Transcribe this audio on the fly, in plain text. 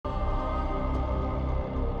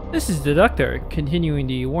This is the Doctor, continuing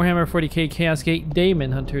the Warhammer 40k Chaos Gate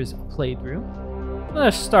Daemonhunters playthrough.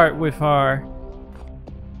 Let's start with our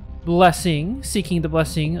blessing, seeking the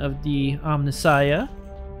blessing of the Omnissiah.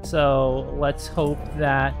 So let's hope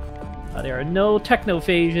that there are no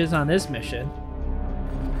technophages on this mission.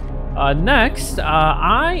 Next,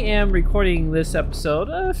 I am recording this episode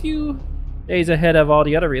a few days ahead of all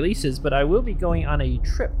the other releases, but I will be going on a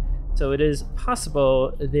trip. So it is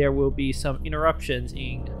possible there will be some interruptions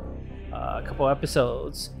in a couple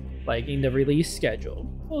episodes, like in the release schedule.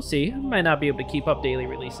 We'll see. I might not be able to keep up daily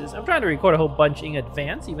releases. I'm trying to record a whole bunch in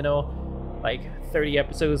advance, even though like 30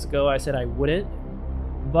 episodes ago I said I wouldn't.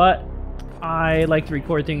 But I like to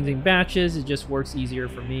record things in batches. It just works easier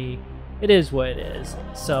for me. It is what it is.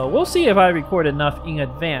 So we'll see if I record enough in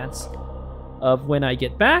advance of when I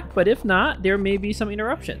get back, but if not, there may be some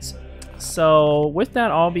interruptions. So with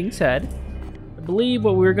that all being said, I believe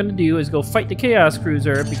what we're going to do is go fight the Chaos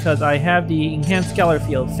Cruiser because I have the enhanced scalar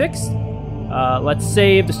field fixed. Let's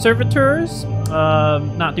save the servitors,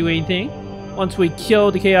 not do anything. Once we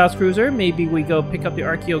kill the Chaos Cruiser, maybe we go pick up the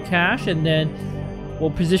Archeo cache, and then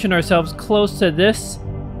we'll position ourselves close to this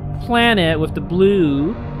planet with the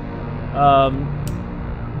blue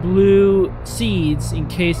seeds in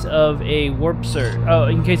case of a warp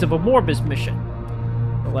surge, in case of a Morbus mission.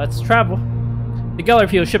 So let's travel. The Gellar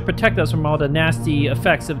field should protect us from all the nasty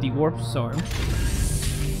effects of the warp storm.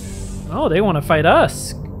 Oh, they want to fight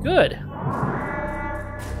us. Good.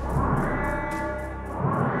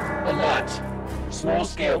 Alert!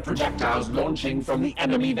 Small-scale projectiles launching from the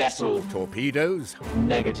enemy vessel. Torpedoes?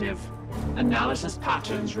 Negative. Analysis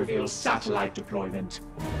patterns reveal satellite deployment.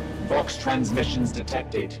 Vox transmissions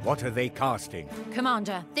detected. What are they casting?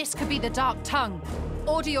 Commander, this could be the Dark Tongue.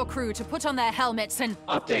 Order your crew to put on their helmets and...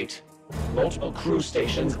 Update. Multiple crew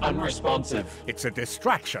stations unresponsive. It's a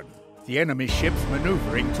distraction. The enemy ship's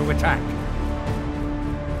maneuvering to attack.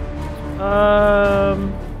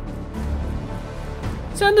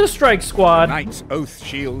 Send a strike squad. Knight's Oath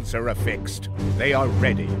shields are affixed. They are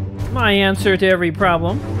ready. My answer to every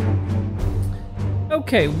problem.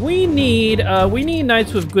 Okay, we need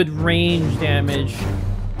knights with good range damage.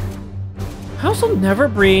 I also never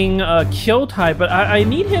bring kill type, but I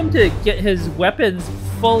need him to get his weapons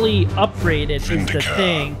fully upgraded is the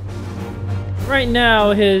thing. Right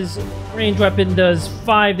now, his range weapon does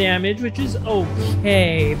 5 damage, which is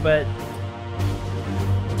okay, but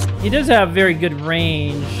he does have very good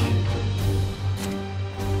range.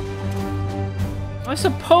 I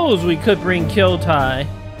suppose we could bring kill tie.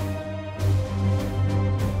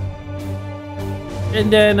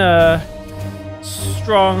 And then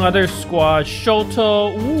strong other squad.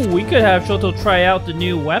 Sholto. Ooh, we could have Sholto try out the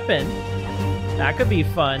new weapon. That could be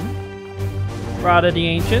fun. Rod of the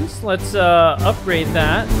Ancients. Let's upgrade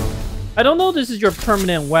that. I don't know if this is your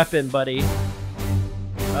permanent weapon, buddy.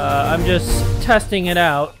 I'm just testing it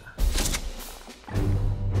out.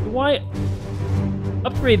 Do I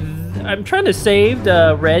upgrade? I'm trying to save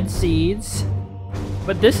the red seeds,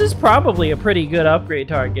 but this is probably a pretty good upgrade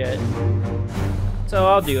target. So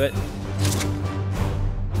I'll do it.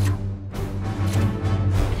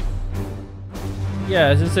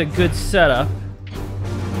 Yeah, this is a good setup.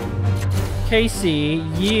 Casey,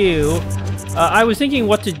 you... I was thinking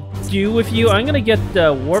what to do with you. I'm gonna get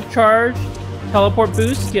the warp charge, teleport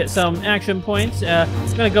boost, get some action points. I'm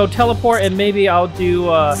gonna go teleport, and maybe I'll do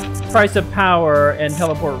price of power and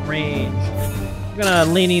teleport range. I'm gonna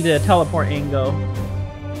lean into the teleport angle.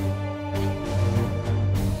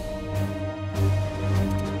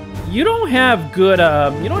 You don't have good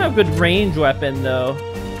range weapon though.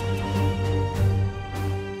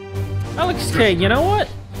 Alex K, you know what?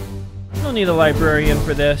 I don't need a librarian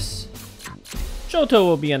for this. Sholto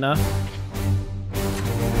will be enough.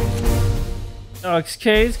 Alex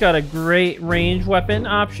K's got a great range weapon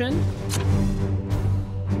option.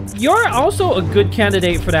 You're also a good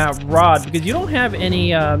candidate for that rod because you don't have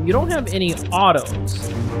any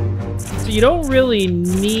autos. So you don't really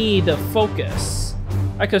need the focus.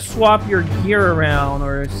 I could swap your gear around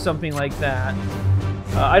or something like that.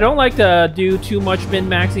 I don't like to do too much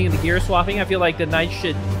min-maxing in the gear swapping. I feel like the knights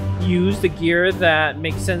should use the gear that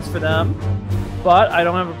makes sense for them. But I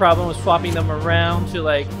don't have a problem with swapping them around to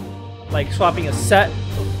like swapping a set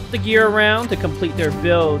of the gear around to complete their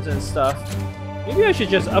builds and stuff. Maybe I should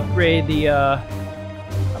just upgrade the I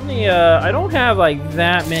don't have like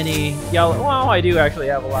that many yellow. Well, I do actually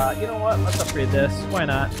have a lot. You know what? Let's upgrade this. Why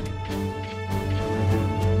not?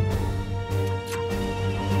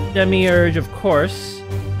 Demiurge, of course.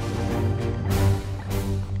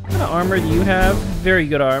 What kind of armor do you have? Very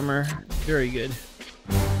good armor. Very good.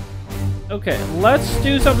 Okay, let's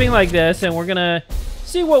do something like this, and we're gonna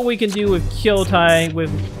see what we can do with Kyotei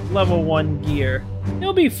with level 1 gear.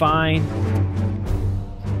 He'll be fine.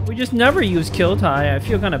 We just never use Kyotei. I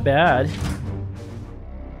feel kind of bad.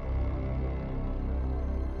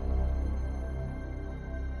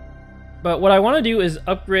 But what I want to do is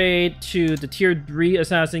upgrade to the tier 3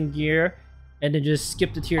 assassin gear and then just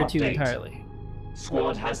skip the tier 2 entirely.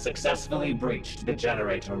 Squad has successfully breached the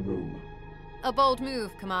generator room. A bold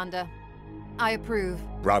move, Commander. I approve.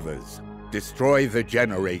 Brothers, destroy the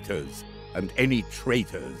generators and any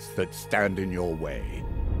traitors that stand in your way.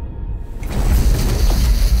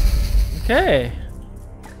 Okay.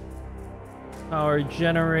 Power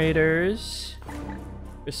generators.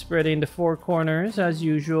 We're spreading the 4 corners as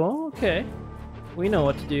usual. Okay. We know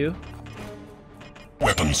what to do.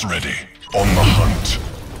 Weapons ready. On the hunt.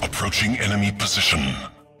 Approaching enemy position.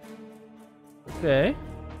 Okay.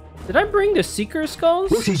 Did I bring the Seeker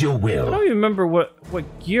Skulls? What is your I will? don't even remember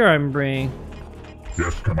what gear I'm bringing.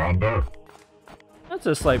 Yes, Commander. That's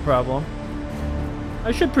a slight problem.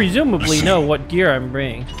 I should presumably know what gear I'm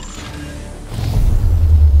bringing.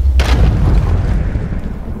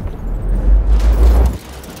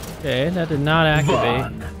 Okay, that did not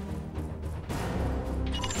activate. Vaughn.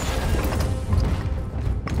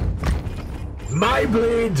 My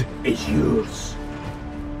blade is yours.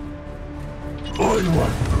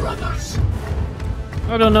 Onward, brothers.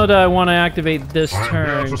 I don't know that I want to activate this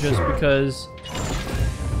turn just because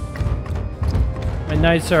my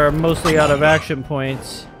knights are mostly out of action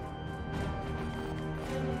points.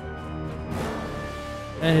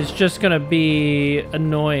 And it's just gonna be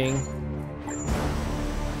annoying.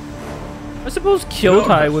 I suppose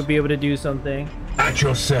Kyotei would be able to do something. At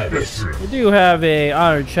your service. We do have a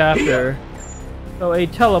honored chapter. So a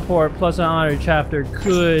teleport plus an honored chapter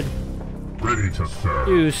could Ready to serve.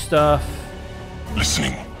 do stuff.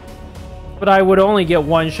 Listening. But I would only get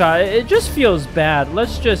 1 shot. It just feels bad.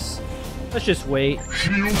 Let's just wait.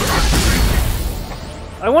 Shield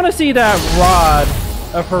activated. I want to see that rod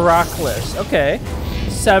of Heracles. Okay.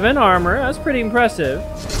 7 armor. That's pretty impressive.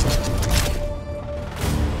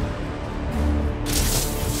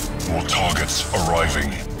 More targets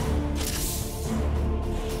arriving.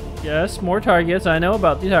 Yes, more targets. I know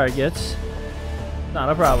about the targets. Not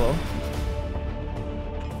a problem.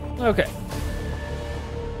 Okay.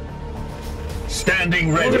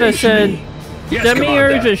 Standing ready. We're gonna send Yes,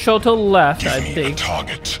 Demiurge Commander. and Shoto left, Give I me a think.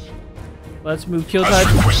 target. Let's move As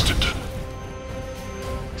Kyotei requested.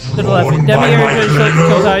 to the left. Demiurge and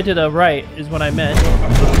Kyotei to the right is what I meant.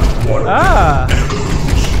 Ah!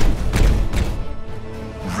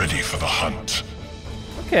 Ready for the hunt.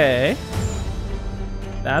 Okay.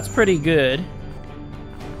 That's pretty good.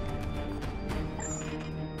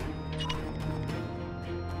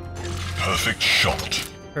 Perfect shot.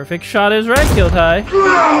 Perfect shot is right, Kyotei.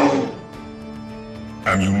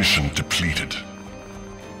 Ammunition depleted.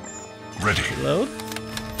 Ready. Load.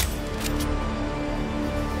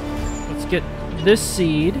 Let's get this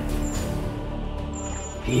seed.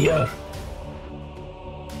 Here.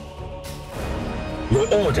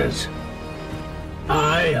 Your orders.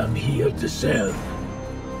 I am here to serve.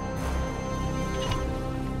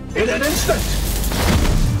 In an instant.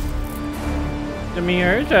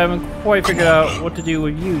 Demiurge, I haven't quite figured out what to do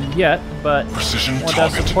with you yet, but Precision want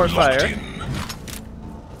that target support locked fire. in.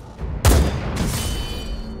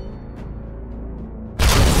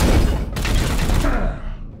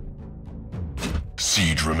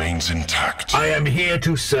 Siege remains intact. I am here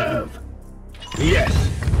to serve. Yes.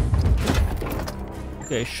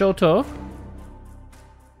 Okay, Shoto.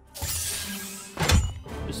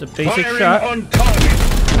 Just a basic Firing shot. on target.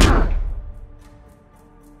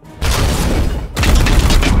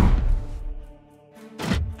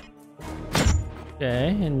 Okay,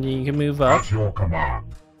 and you can move up. At your command.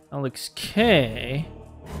 Alex K.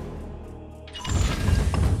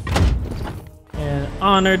 And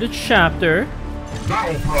honor the chapter.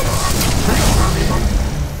 Now, brother.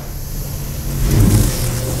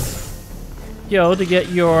 Yo, to get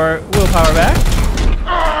your willpower back.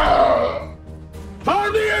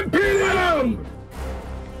 For the Imperium!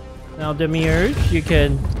 Now, Demiurge, you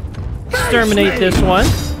can exterminate this one.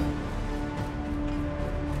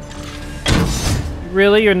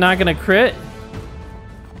 Really? You're not gonna crit?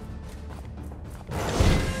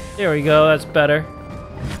 There we go, that's better.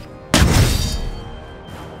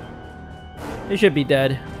 They should be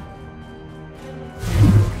dead.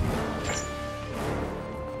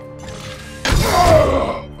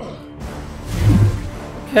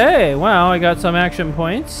 Okay, wow, I got some action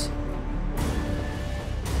points.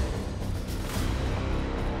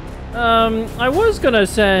 I was gonna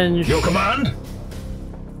send Your command?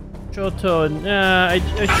 Shoto. I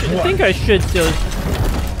think I should still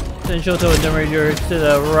essential to a Demiurge to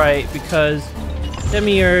the right because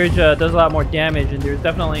Demiurge does a lot more damage, and there's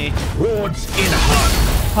definitely Wards in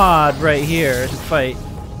hot. pod right here to fight.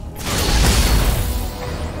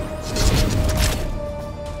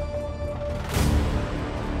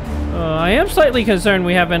 I am slightly concerned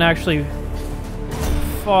we haven't actually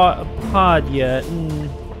fought a pod yet,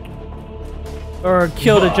 or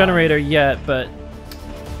killed a generator yet, but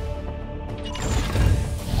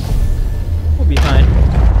we'll be fine.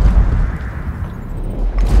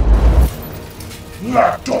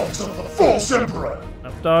 Lapdogs of the false emperor.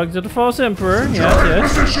 Dogs of the false emperor.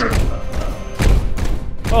 Yes, yes.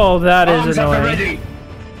 Oh, that is annoying.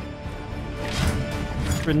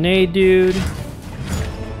 Grenade dude.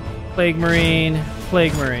 Plague Marine.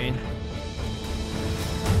 Plague Marine.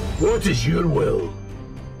 What is your will?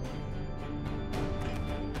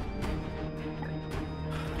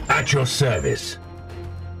 At your service.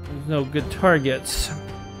 There's no good targets.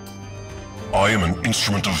 I am an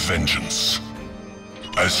instrument of vengeance.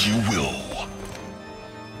 As you will.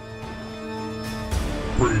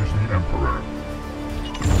 Praise the Emperor.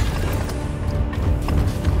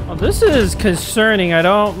 Oh, this is concerning. I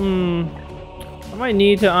don't. I might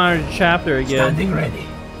need to honor the chapter again. Standing ready.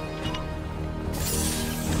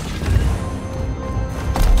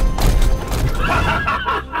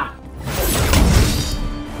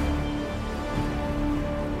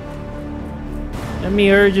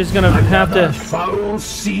 Demiurge is gonna have to foul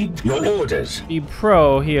seed. Your orders. be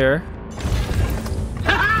pro here.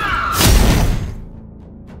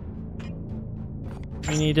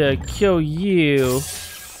 We need to kill you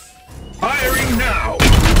Firing now.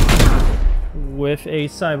 with a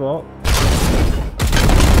Cybolt.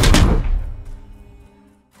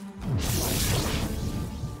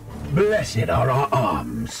 Blessed are our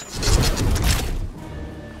arms.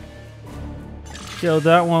 Kill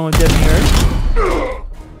that one with Demiurge.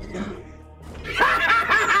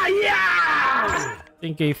 Yeah! I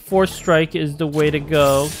think a force strike is the way to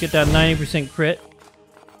go. Get that 90% crit.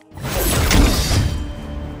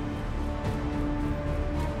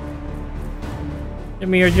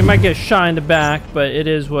 Demiurge, you might get shot in the back, but it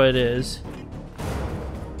is what it is.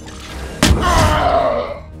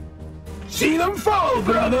 See them fall,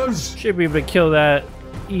 brothers. Should be able to kill that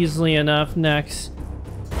easily enough next.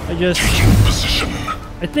 Taking position.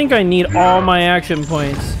 I think I need all my action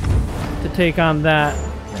points to take on that.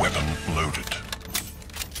 Weapon loaded.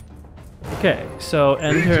 Okay, so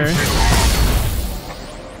end turn.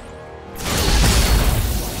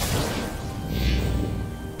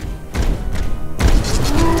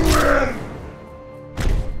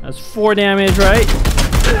 That's 4 damage,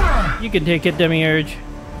 right? You can take it, Demiurge.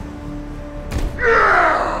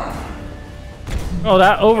 Oh,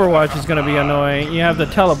 that Overwatch is gonna be annoying. You have to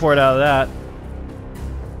teleport out of that.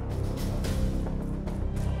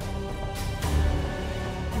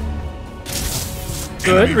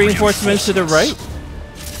 Good, reinforcements to the right.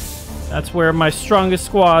 That's where my strongest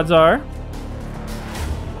squads are.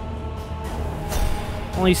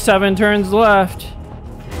 Only 7 turns left.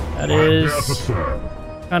 That is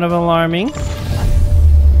kind of alarming.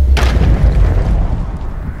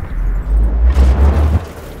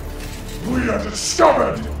 We are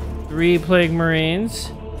discovered. 3 Plague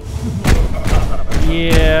Marines.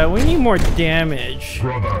 Yeah, we need more damage.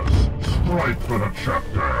 Brothers, strike for the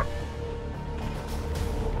chapter.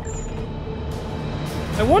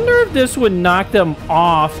 I wonder if this would knock them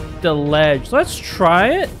off the ledge. Let's try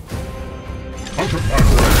it.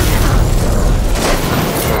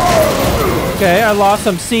 Okay, I lost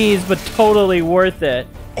some C's, but totally worth it.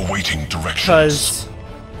 Awaiting directions. Because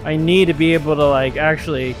I need to be able to, like,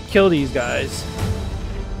 actually kill these guys.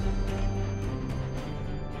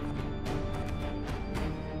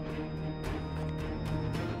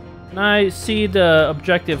 Can I see the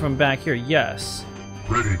objective from back here? Yes.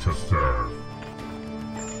 Ready to serve.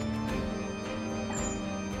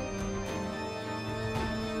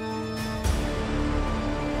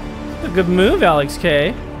 A good move, Alex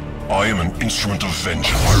K. I am an instrument of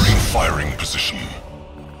vengeance. Firing position.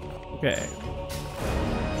 Okay.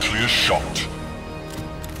 Clear shot.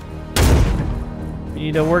 We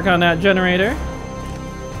need to work on that generator.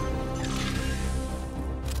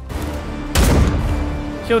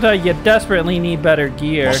 Kyota, you desperately need better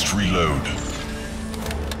gear. Must reload.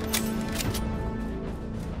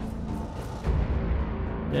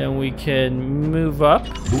 Then we can move up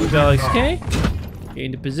with Alex K. Get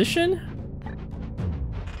into position.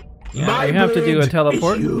 Yeah, we have to do a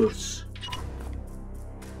teleport.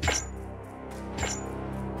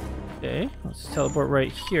 Okay, let's teleport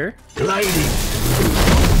right here. Gliding.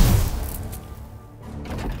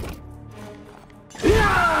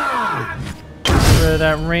 rid of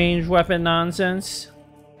that ranged weapon nonsense.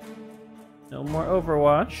 No more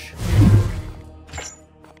Overwatch.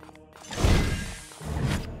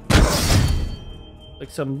 Like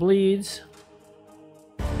some bleeds.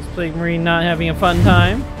 This Plague Marine not having a fun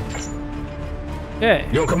time. Okay.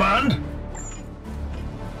 Your command?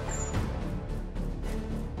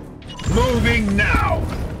 Moving now.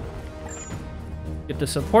 Get the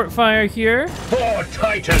support fire here. For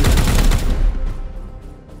Titan.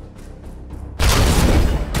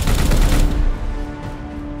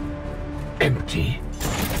 Empty.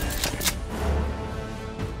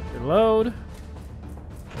 Reload.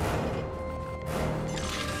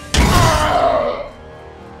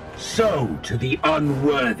 So to the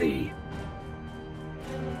unworthy.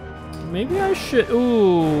 Maybe I should...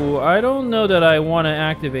 Ooh, I don't know that I want to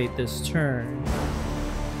activate this turn.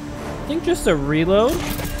 I think just a reload.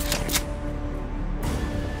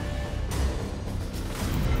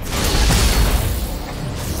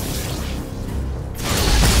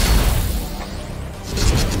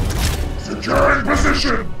 Securing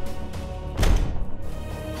position.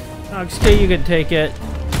 XK, you can take it.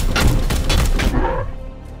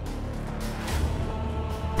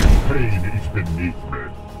 Pain is beneath me.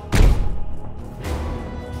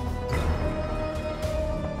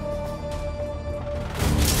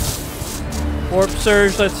 Warp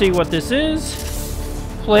Surge, let's see what this is.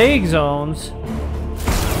 Plague Zones.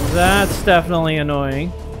 That's definitely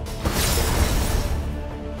annoying.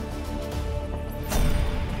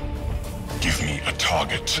 Give me a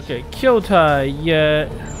target. Okay, Kyotai, yeah.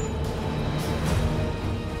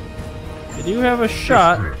 You do have a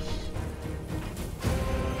shot.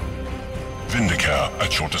 Vindicator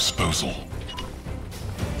at your disposal.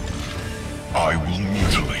 I will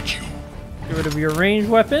mutilate you. Get rid of your ranged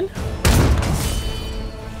weapon.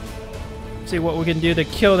 See what we can do to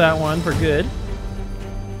kill that one for good.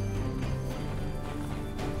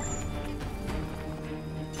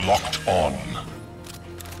 Locked on.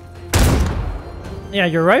 Yeah,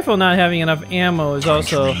 your rifle not having enough ammo is Time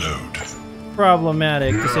to also reload.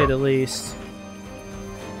 problematic, to say the least.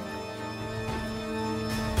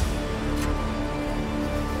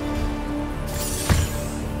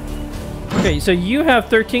 Okay, so you have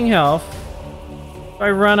 13 health. If I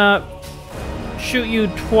run up, shoot you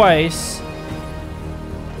twice,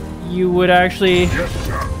 you would actually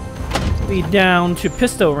be down to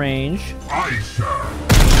pistol range, Aye, sir.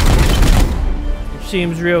 which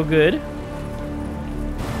seems real good.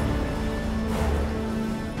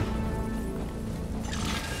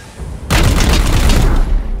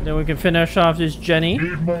 Then we can finish off this Jenny.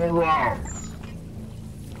 Need more rounds.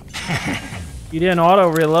 You didn't auto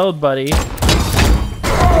reload, buddy.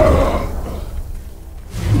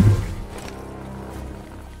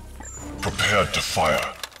 Prepared to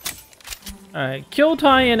fire. Alright,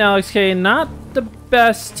 Kyotai and Alex K, not the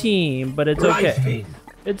best team, but it's okay.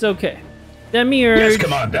 It's okay. Demiurge Yes,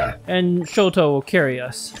 Commander. and Shoto will carry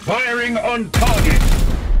us. Firing on target.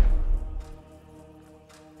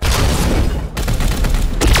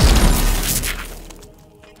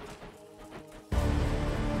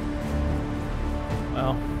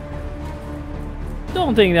 Well,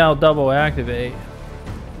 don't think that'll double activate.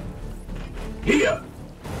 Here.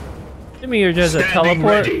 Demiurge has a Standing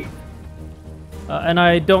teleport. ready. And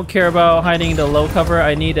I don't care about hiding the low cover.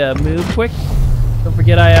 I need to move quick. Don't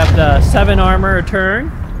forget I have the 7 armor a turn.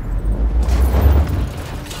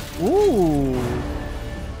 Ooh.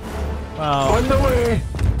 Wow. On the way.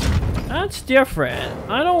 That's different.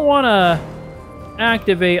 I don't want to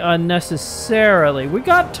activate unnecessarily. We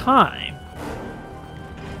got time.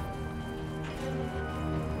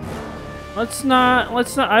 Let's not,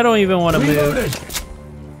 I don't even want to move. Reloaded.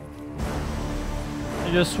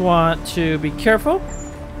 I just want to be careful.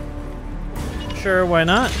 Sure, why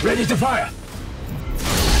not? Ready to fire.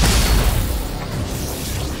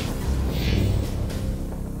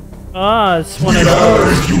 Ah, it's one of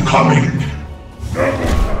those. you coming?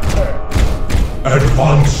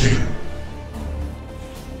 Advancing.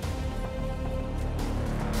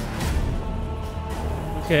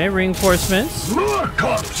 Okay, reinforcements. More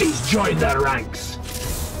corpses join their ranks.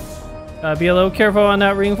 Be a little careful on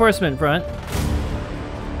that reinforcement front.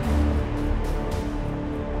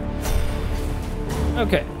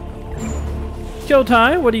 Okay.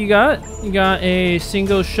 Kyotai, what do you got? You got a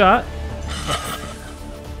single shot.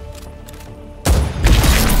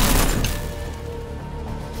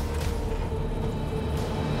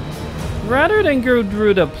 Rather than go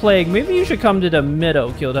through the plague, maybe you should come to the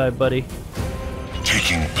middle, Kyotai, buddy.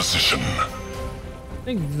 Taking position. I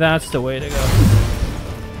think that's the way to go.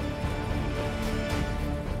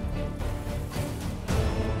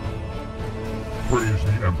 Praise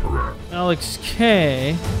the Emperor. Emperor. Alex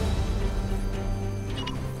K.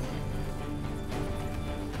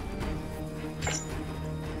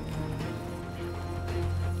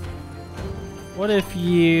 What if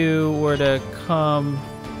you were to come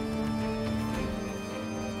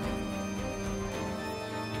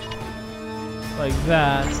like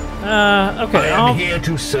that? Okay. I am here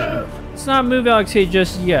to serve. Let's not move Alex K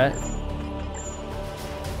just yet.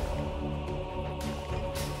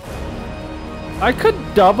 I could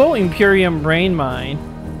double Imperium Brain Mine.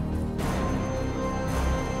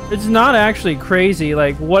 It's not actually crazy.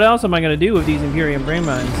 Like, what else am I gonna do with these Imperium Brain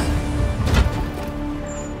Mines?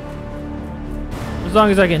 As long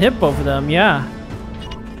as I can hit both of them, yeah.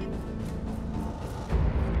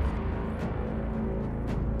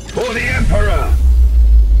 For the Emperor!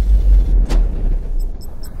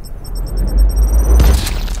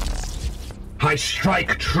 I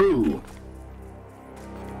strike true.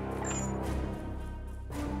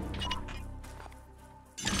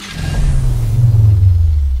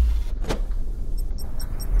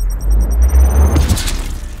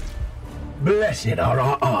 Blessed are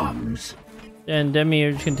our arms. And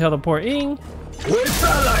Demi can teleport in. With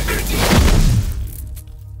alacrity.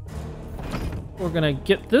 We're gonna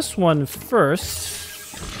get this one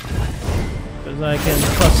first. Because I can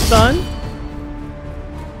plus stun.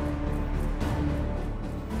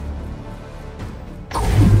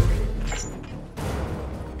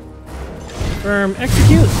 Confirm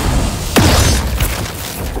execute.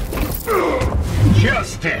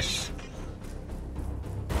 Justice.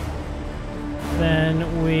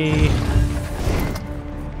 Then we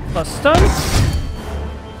plus stun.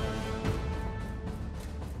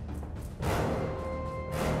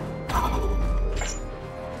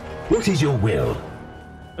 What is your will?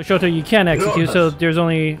 Shoto, you can execute, so there's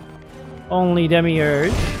only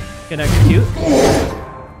Demiurge can execute.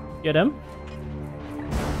 Get him.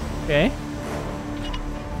 Okay.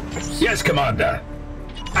 Yes, Commander.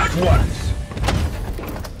 At once.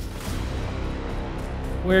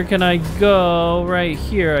 Where can I go? Right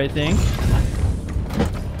here, I think.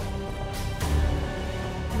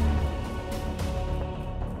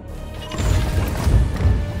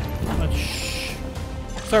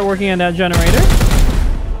 Let's start working on that generator.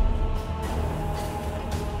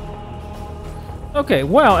 Okay,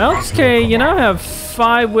 well, LXK, you now have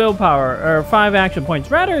 5 willpower, or 5 action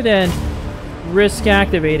points, rather than risk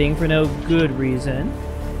activating for no good reason.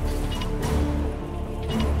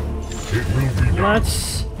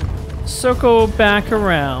 Let's circle back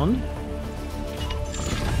around.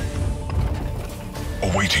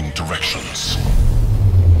 Awaiting directions.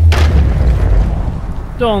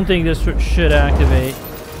 Don't think this should activate.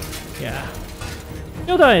 Yeah.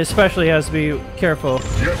 Yodai especially has to be careful.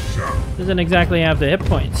 Yes, sir. Doesn't exactly have the hit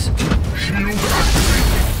points. Shield activated.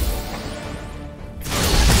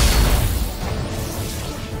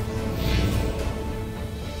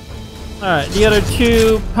 Alright, the other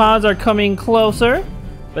 2 pods are coming closer,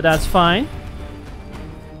 but that's fine.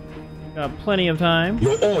 Got plenty of time.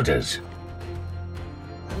 Your orders.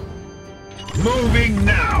 Moving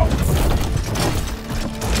now.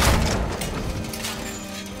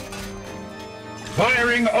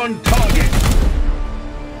 Firing on target.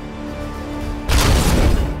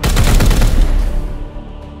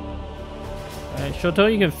 Alright,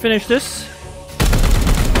 Shoto, you can finish this.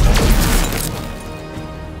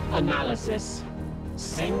 Analysis.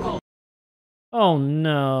 Single. Oh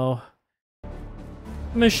no.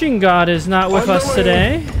 Machine God is not with us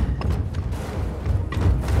today.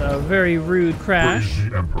 A very rude crash. Praise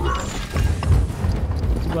the Emperor.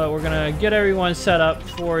 But we're gonna get everyone set up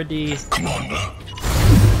for the Commander.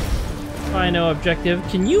 final objective.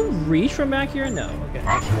 Can you reach from back here? No. Okay.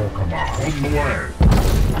 At your command. On the way.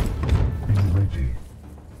 Be ready.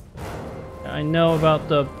 I know about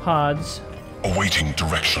the pods. Awaiting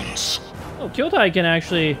directions. Oh, Kyotai can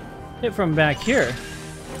actually hit from back here.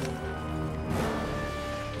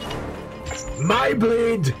 My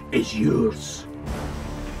blade is yours.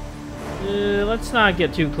 Let's not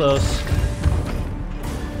get too close.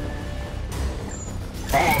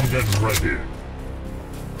 Armed and ready.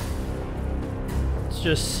 Let's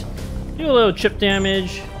just do a little chip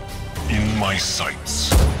damage, In my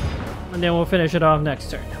sights. and then we'll finish it off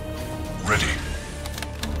next turn. Ready.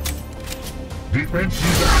 Defense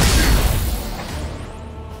is active.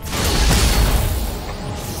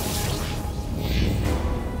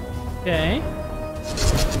 Okay.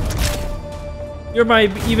 There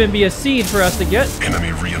might even be a seed for us to get.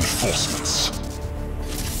 Enemy reinforcements.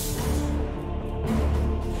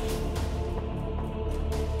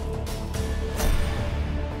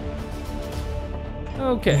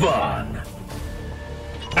 Okay. One.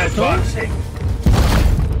 Advancing.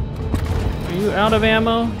 You out of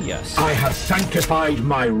ammo? Yes. I have sanctified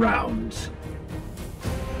my rounds.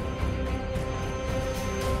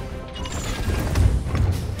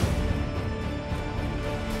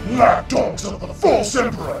 Lapdogs of the false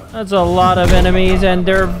emperor! That's a lot of enemies, and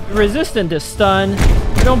they're resistant to stun.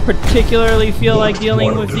 I don't particularly feel like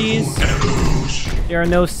dealing with these. There are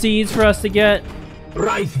no seeds for us to get.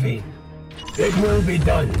 Right, Vin. It will be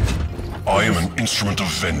done. I am an instrument of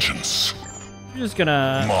vengeance. I'm just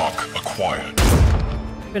gonna Mark acquired.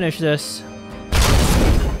 finish this.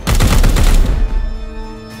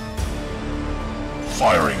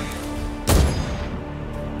 Firing.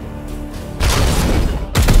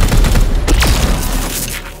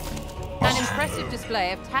 An impressive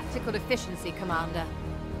display of tactical efficiency, Commander.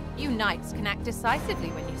 You knights can act decisively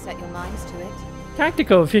when you set your minds to it.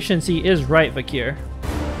 Tactical efficiency is right, Vakir.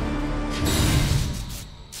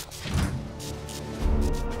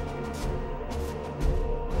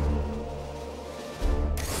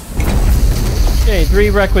 Okay, 3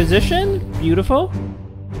 requisition. Beautiful.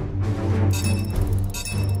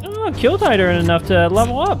 Oh, Kiltide earned enough to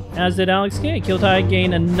level up, as did Alex K. Kiltide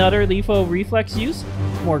gained another lethal reflex use.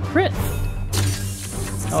 More crit.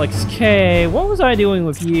 Alex K, what was I doing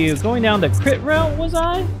with you? Going down the crit route, was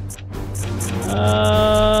I?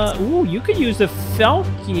 Ooh, you could use the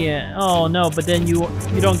Falcon. Oh no, but then you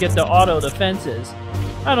don't get the auto defenses.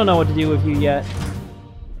 I don't know what to do with you yet.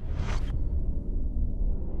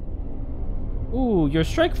 Ooh, your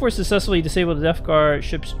strike force successfully disabled the Death Guard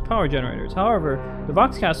ship's power generators. However, the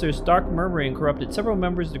Voxcaster's dark murmuring corrupted several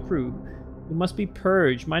members of the crew who must be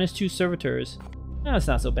purged. -2 servitors. That's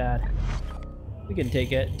not so bad. We can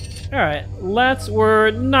take it. Alright,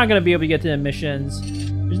 we're not gonna be able to get to the missions.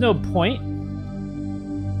 There's no point.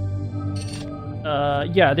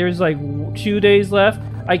 Yeah, there's like 2 days left.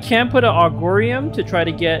 I can put an Augurium to try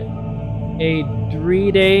to get a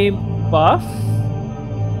 3-day buff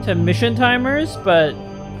to mission timers, but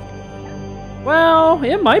well,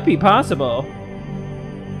 it might be possible.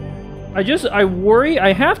 I worry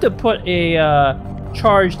I have to put a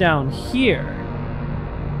charge down here.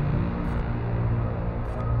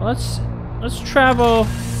 Let's travel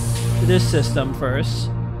to this system first.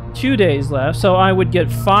 2 days left, so I would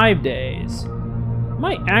get 5 days.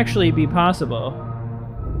 Might actually be possible.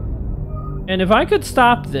 And if I could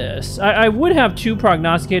stop this, I would have 2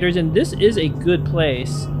 prognosticators, and this is a good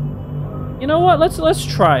place. You know what? Let's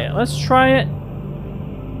try it. Let's try it.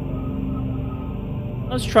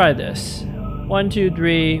 Let's try this. 1, 2,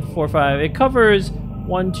 3, 4, 5. It covers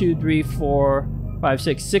 1, 2, 3, 4, 5,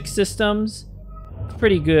 6, 6 systems. It's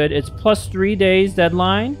pretty good. It's plus 3 days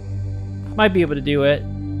deadline. Might be able to do it.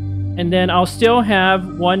 And then I'll still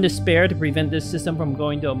have 1 to spare to prevent this system from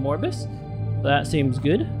going to a Morbus. So that seems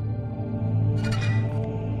good.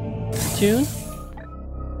 Tune.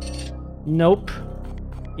 Nope.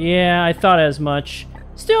 Yeah, I thought as much.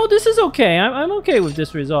 Still, this is okay. I'm okay with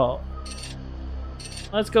this result.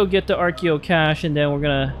 Let's go get the Archeo cache, and then we're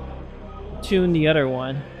gonna tune the other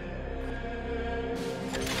one.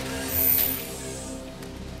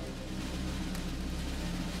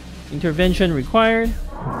 Intervention required.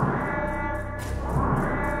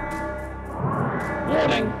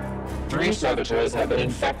 Warning. 3 servitors have been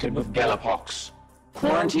infected with Gellerpox.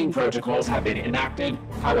 Quarantine protocols have been enacted.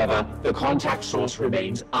 However, the contact source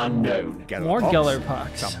remains unknown. More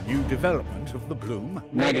Gellerpox. Some new development of the bloom?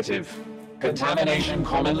 Negative. Contamination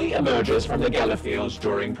commonly emerges from the Geller fields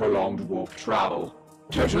during prolonged warp travel.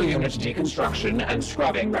 Total unit deconstruction and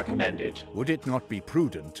scrubbing recommended. Would it not be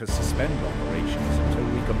prudent to suspend operations until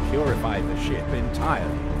we can purify the ship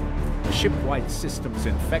entirely? The ship-wide system's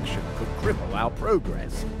infection could cripple our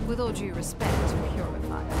progress. With all due respect,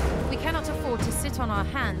 Purifier, we cannot afford to sit on our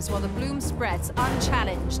hands while the bloom spreads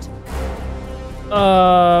unchallenged.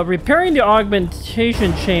 Repairing the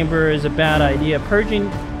augmentation chamber is a bad idea.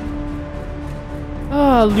 Purging...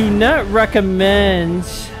 Lunette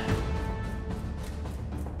recommends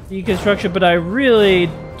deconstruction, but I really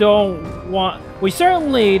don't want... We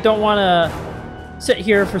certainly don't want to sit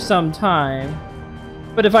here for some time.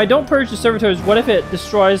 But if I don't purge the servitors, what if it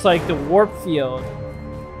destroys, like, the warp field?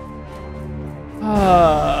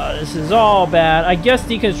 This is all bad. I guess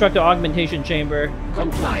deconstruct the augmentation chamber.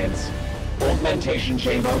 Compliance. Augmentation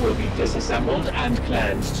chamber will be disassembled and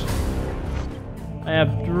cleansed. I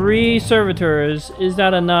have 3 servitors. Is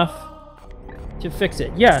that enough to fix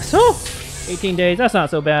it? Yes. Oh! 18 days. That's not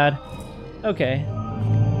so bad. Okay.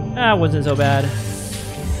 That wasn't so bad.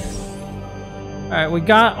 Alright, we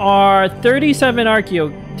got our 37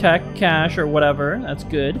 Archaeotech cache or whatever. That's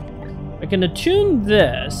good. I can attune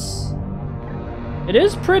this. It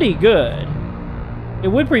is pretty good. It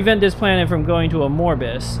would prevent this planet from going to a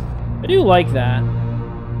Morbus. I do like that.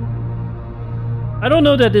 I don't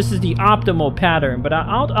know that this is the optimal pattern, but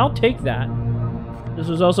I'll take that. This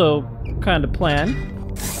was also kind of the plan.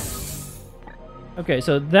 Okay,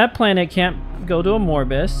 so that planet can't go to a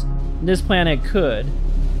Morbus. This planet could.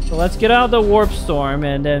 So let's get out of the warp storm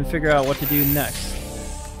and then figure out what to do next.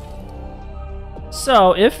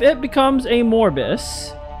 So if it becomes a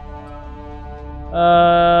Morbus,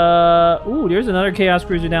 ooh, there's another Chaos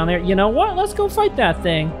Cruiser down there. You know what? Let's go fight that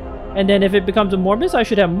thing. And then if it becomes a Morbus, I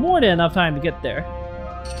should have more than enough time to get there.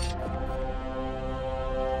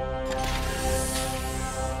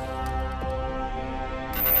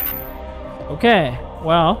 Okay,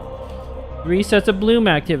 well, 3 sets of bloom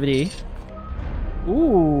activity.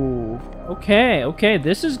 Ooh, okay,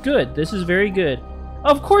 this is good. This is very good.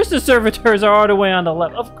 Of course the servitors are all the way on the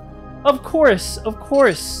left. Of course,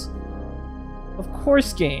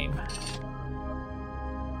 game.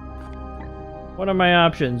 What are my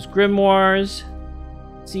options? Grimoires,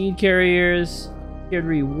 Seed Carriers,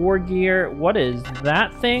 Gidry War Gear. What is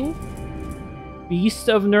that thing? Beast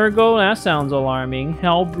of Nurgle? That sounds alarming.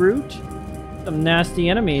 Hell Brute? Some nasty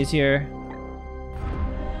enemies here.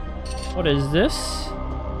 What is this?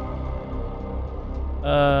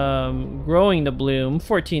 Growing the bloom.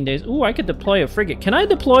 14 days. Ooh, I could deploy a frigate. Can I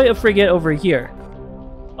deploy a frigate over here?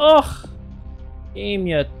 Ugh! Game,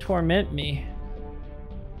 you torment me.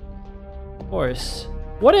 Of course.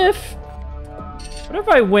 What if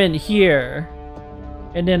I went here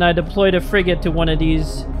and then I deployed a frigate to one of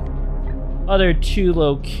these other 2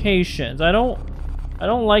 locations? I don't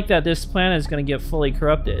like that this planet is going to get fully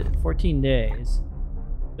corrupted. 14 days.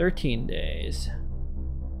 13 days.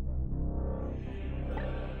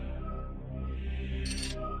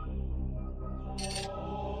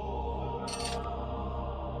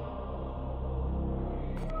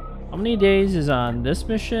 How many days is on this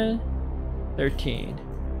mission? 13.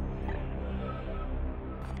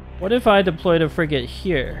 What if I deployed a frigate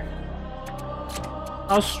here?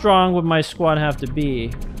 How strong would my squad have to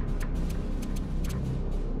be?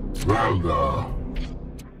 Zelda.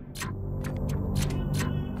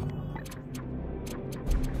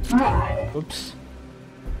 Oops.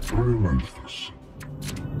 Relentless.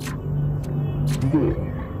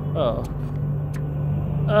 Oh.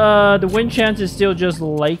 The win chance is still just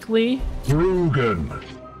likely. Rugen.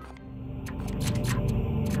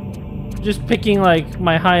 Just picking like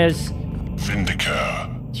my highest Vindicator.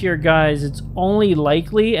 tier guys, it's only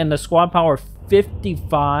likely, and the squad power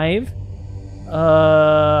 55.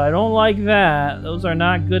 I don't like that. Those are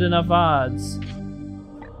not good enough odds.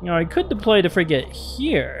 You know, I could deploy the frigate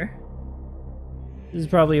here. This is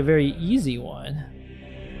probably a very easy one.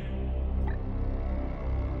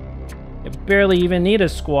 You barely even need a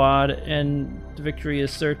squad, and the victory is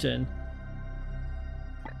certain.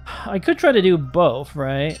 I could try to do both,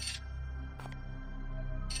 right?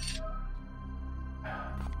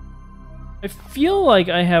 I feel like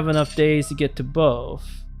I have enough days to get to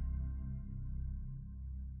both.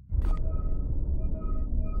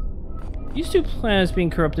 These 2 planets being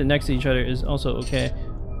corrupted next to each other is also okay.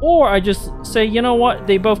 Or I just say, you know what?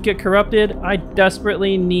 They both get corrupted. I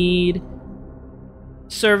desperately need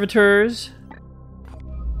servitors.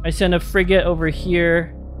 I send a frigate over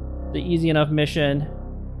here. The easy enough mission.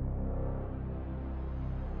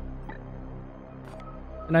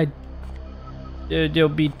 And there'll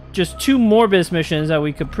be just 2 Morbus missions that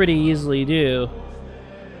we could pretty easily do.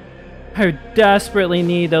 I desperately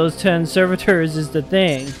need those 10 servitors is the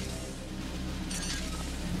thing.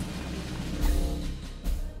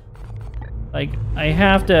 Like, I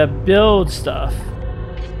have to build stuff.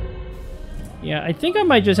 Yeah, I think I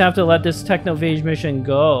might just have to let this Technovage mission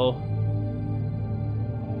go.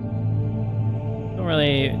 Don't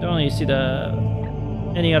really see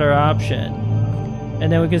any other option.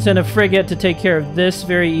 And then we can send a frigate to take care of this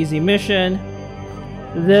very easy mission.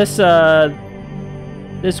 This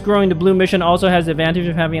growing the blue mission also has the advantage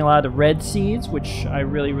of having a lot of red seeds, which I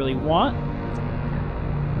really want.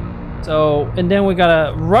 So, and then we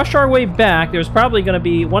gotta rush our way back. There's probably gonna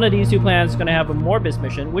be one of these 2 planets gonna have a Morbus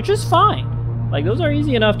mission, which is fine. Like, those are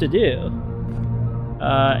easy enough to do.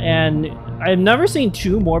 And I've never seen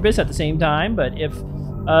 2 Morbus at the same time, but if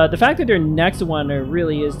the fact that they're next to one another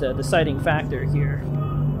really is the deciding factor here.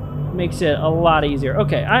 Makes it a lot easier.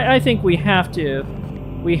 Okay, I think we have to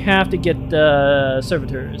get the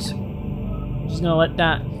servitors. Just gonna let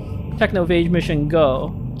that Technovage mission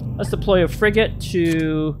go. Let's deploy a frigate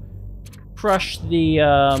to crush the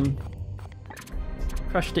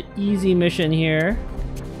easy mission here.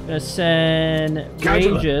 Gonna send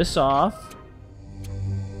Rageous off.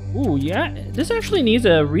 Ooh, yeah, this actually needs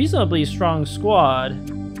a reasonably strong squad.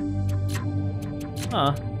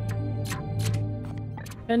 Huh.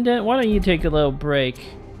 Pendant, why don't you take a little break?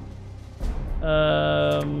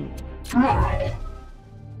 Wow,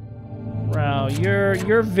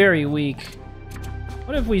 you're very weak.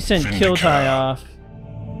 What if we send Kiltai off?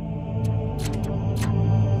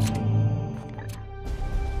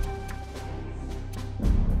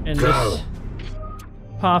 And this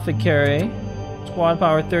Apothecary, squad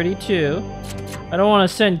power 32. I don't want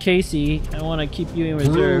to send Casey. I want to keep you in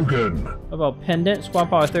reserve. What about Pendant? Squad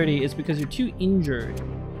power 30 is because you're too injured.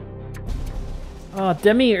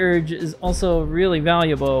 Demi-Urge is also really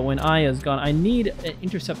valuable when Aya's gone. I need an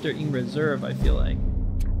Interceptor in reserve, I feel like.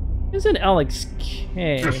 Here's an Alex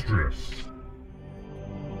K.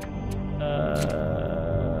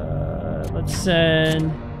 Let's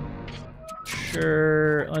send...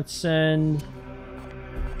 Sure, let's send...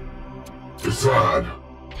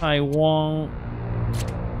 Taiwan.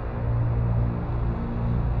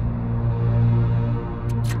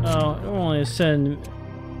 Oh, I don't want to send...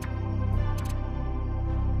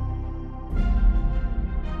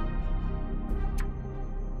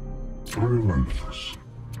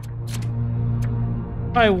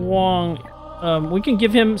 Taiwan. We can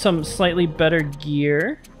give him some slightly better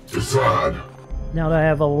gear. Now that I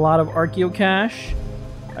have a lot of Archaeocache,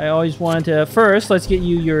 I always wanted to... First, let's get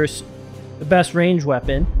you the best range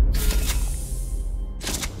weapon.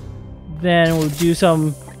 Then we'll do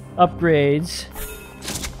some upgrades.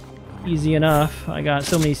 Easy enough. I got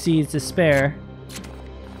so many seeds to spare.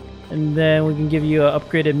 And then we can give you an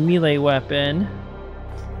upgraded melee weapon.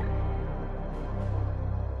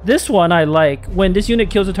 This one I like. When this unit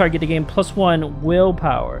kills a target, they gain +1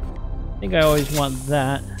 willpower. I think I always want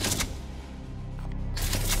that.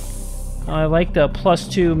 I like the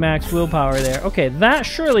 +2 max willpower there. Okay, that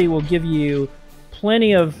surely will give you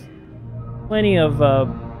plenty of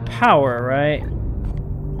power, right?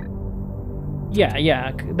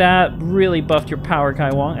 Yeah, that really buffed your power,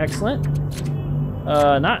 Kai Wong. Excellent.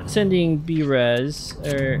 Not sending B-Res,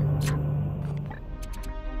 or...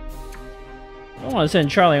 I don't want to send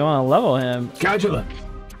Charlie, I want to level him. Casuala.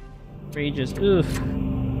 Regis, oof.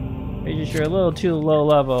 Regis, you're a little too low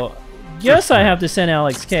level. Guess I have to send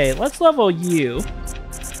Alex K. Let's level you.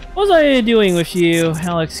 What was I doing with you,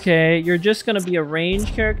 Alex K? You're just going to be a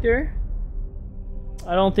range character?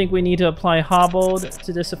 I don't think we need to apply Hobbled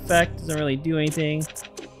to this effect. Doesn't really do anything.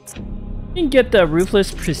 You can get the Ruthless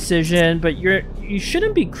Precision, but you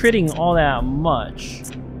shouldn't be critting all that much.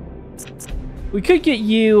 We could get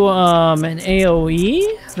you an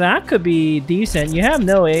AoE. That could be decent. You have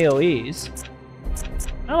no AoEs.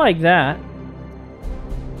 I like that.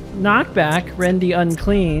 Knockback, Rend the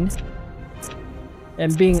Unclean.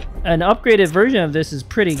 And being an upgraded version of this is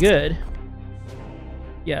pretty good.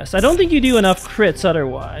 Yes, I don't think you do enough crits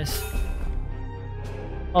otherwise.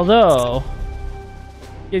 Although,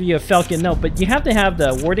 give you a Falcon Note, but you have to have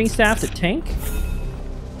the Warding Staff to tank.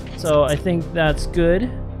 So I think that's good.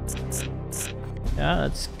 Yeah,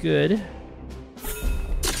 that's good.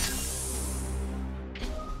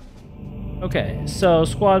 Okay, so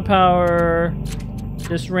squad power,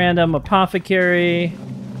 this random apothecary.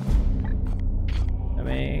 I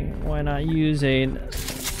mean, why not use a...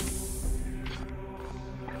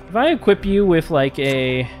 If I equip you with like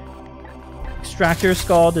a extractor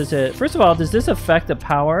skull, does it... First of all, does this affect the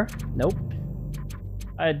power? Nope.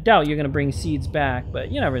 I doubt you're gonna bring seeds back,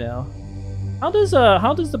 but you never know. How does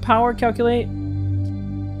the power calculate?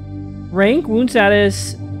 Rank, wound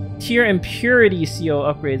status, tier, and purity seal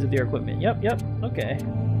upgrades of their equipment. Yep, okay.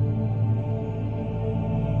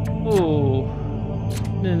 Ooh.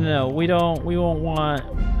 No, we won't want...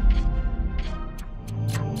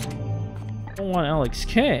 I don't want Alex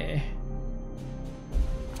K.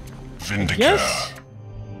 I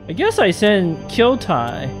guess I send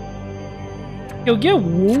Kiltai. He'll get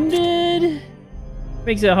wounded.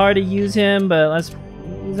 Makes it hard to use him, but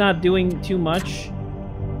he's not doing too much.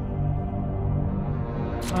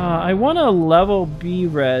 I want to level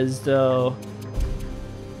B-Res though.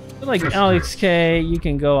 I feel like Alex K, you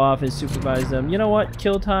can go off and supervise them. You know what?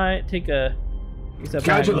 Kiltai, take a step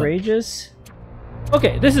back. Courageous.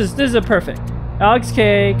 Okay, this is a perfect. Alex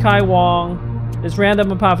K, Kai Wong, this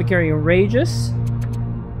random apothecary Outrageous.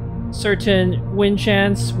 Certain win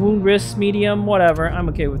chance, wound risk medium, whatever. I'm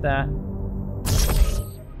okay with that.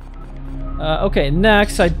 Okay,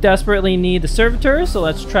 next I desperately need the servitor, so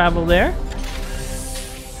let's travel there.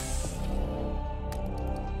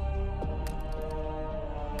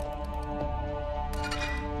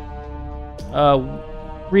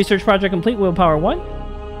 Research project complete, willpower 1.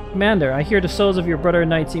 Commander, I hear the souls of your brother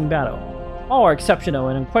knights in battle. All are exceptional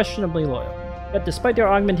and unquestionably loyal. Yet despite their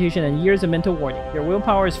augmentation and years of mental warning, their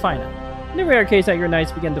willpower is finite. In the rare case that your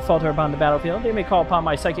knights begin to falter upon the battlefield, they may call upon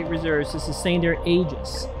my psychic reserves to sustain their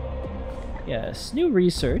aegis. Yes, new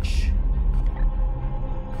research.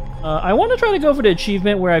 I want to try to go for the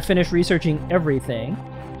achievement where I finish researching everything.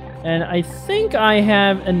 And I think I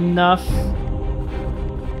have enough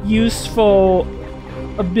useful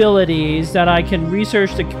abilities that I can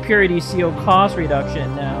research the purity seal cost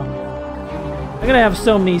reduction now. I'm gonna have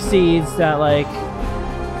so many seeds that, like,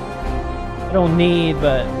 I don't need,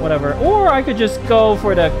 but whatever. Or I could just go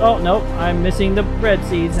for the... Oh, nope, I'm missing the red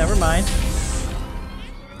seeds. Never mind.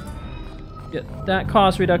 Get that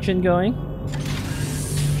cost reduction going.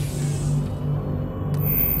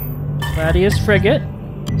 Gladius frigate.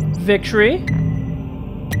 Victory.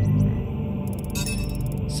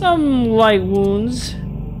 Some light wounds.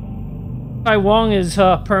 Kai Wong is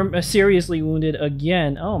seriously wounded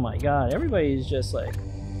again. Oh my god, everybody's just like...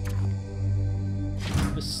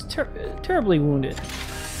 just terribly wounded.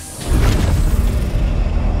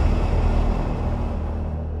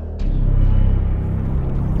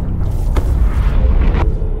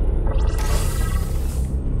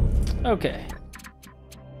 Okay.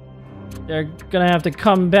 They're gonna have to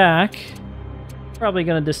come back. Probably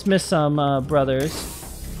gonna dismiss some brothers.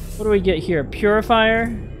 What do we get here?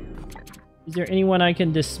 Purifier? Is there anyone I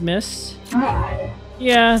can dismiss?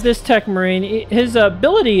 Yeah, this Tech Marine. His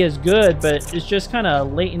ability is good, but it's just kind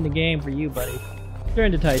of late in the game for you, buddy.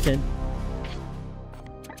 Turn to Titan.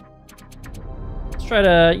 Let's try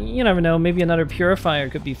to... you never know, maybe another Purifier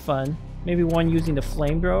could be fun. Maybe one using the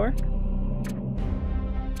Flamethrower.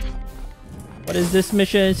 What is this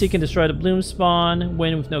mission? So you can destroy the Bloom Spawn,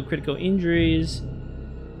 win with no critical injuries.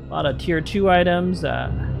 A lot of tier 2 items.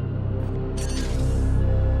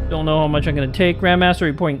 Don't know how much I'm going to take. Grandmaster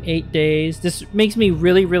reporting 8 days. This makes me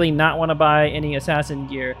really, really not want to buy any assassin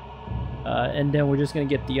gear. And then we're just going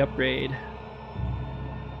to get the upgrade.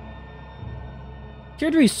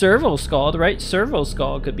 Tier 3 Servo Skull, right? Servo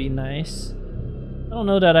Skull could be nice. I don't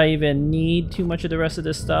know that I even need too much of the rest of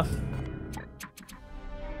this stuff.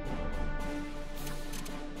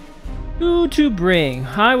 Who to bring?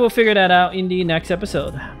 I will figure that out in the next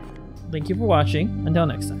episode. Thank you for watching. Until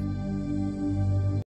next time.